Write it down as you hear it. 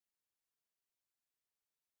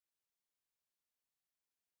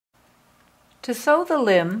To sew the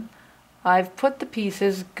limb, I've put the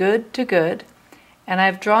pieces good to good, and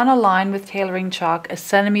I've drawn a line with tailoring chalk 1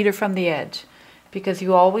 centimeter from the edge, because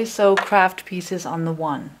you always sew craft pieces on the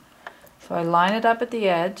one. So I line it up at the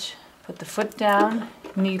edge, put the foot down,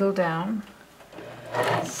 needle down,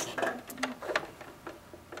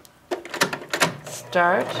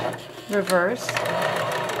 start, reverse,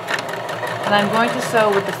 and I'm going to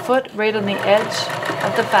sew with the foot right on the edge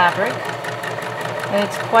of the fabric. And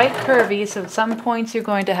it's quite curvy, so at some points you're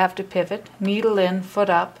going to have to pivot, needle in, foot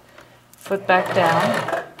up, foot back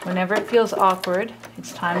down. Whenever it feels awkward,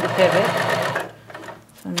 it's time to pivot.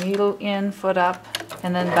 So needle in, foot up,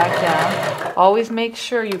 and then back down. Always make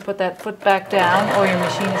sure you put that foot back down or your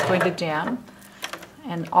machine is going to jam.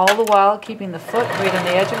 And all the while keeping the foot right on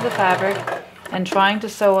the edge of the fabric and trying to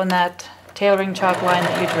sew on that tailoring chalk line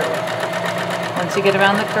that you drew. Once you get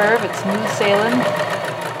around the curve, it's smooth sailing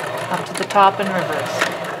up to the top and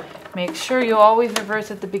reverse. Make sure you always reverse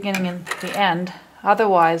at the beginning and the end,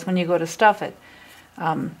 otherwise when you go to stuff it,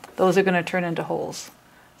 those are going to turn into holes.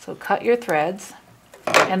 So cut your threads,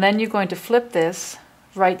 and then you're going to flip this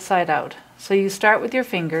right side out. So you start with your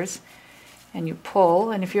fingers and you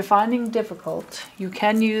pull, and if you're finding it difficult, you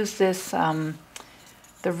can use this, the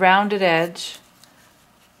rounded edge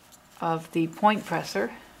of the point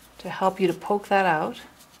presser to help you to poke that out.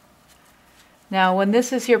 Now when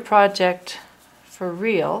this is your project for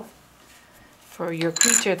real, for your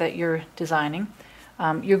creature that you're designing,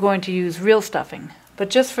 you're going to use real stuffing. But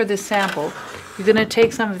just for this sample, you're going to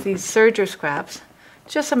take some of these serger scraps,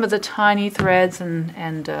 just some of the tiny threads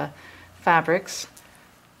and fabrics,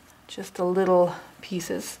 just the little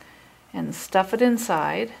pieces, and stuff it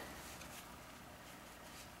inside.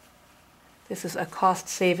 This is a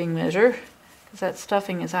cost-saving measure, because that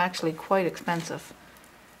stuffing is actually quite expensive.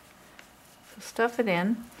 So stuff it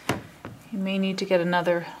in. You may need to get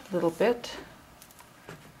another little bit.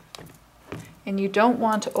 And you don't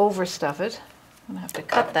want to overstuff it. I'm going to have to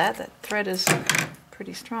cut that. That thread is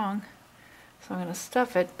pretty strong. So I'm going to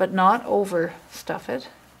stuff it, but not overstuff it.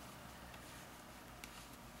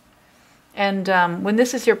 And when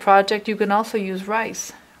this is your project, you can also use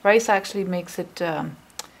rice. Rice actually makes it,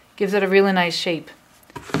 gives it a really nice shape.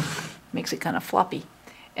 Makes it kind of floppy.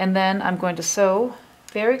 And then I'm going to sew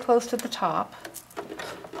very close to the top,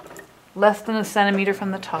 less than 1 centimeter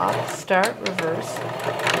from the top. Start, reverse,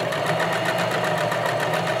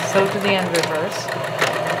 sew to the end, reverse.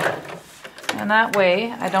 And that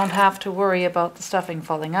way I don't have to worry about the stuffing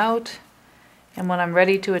falling out. And when I'm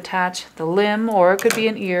ready to attach the limb, or it could be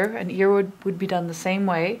an ear would be done the same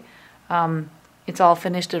way, it's all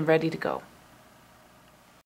finished and ready to go.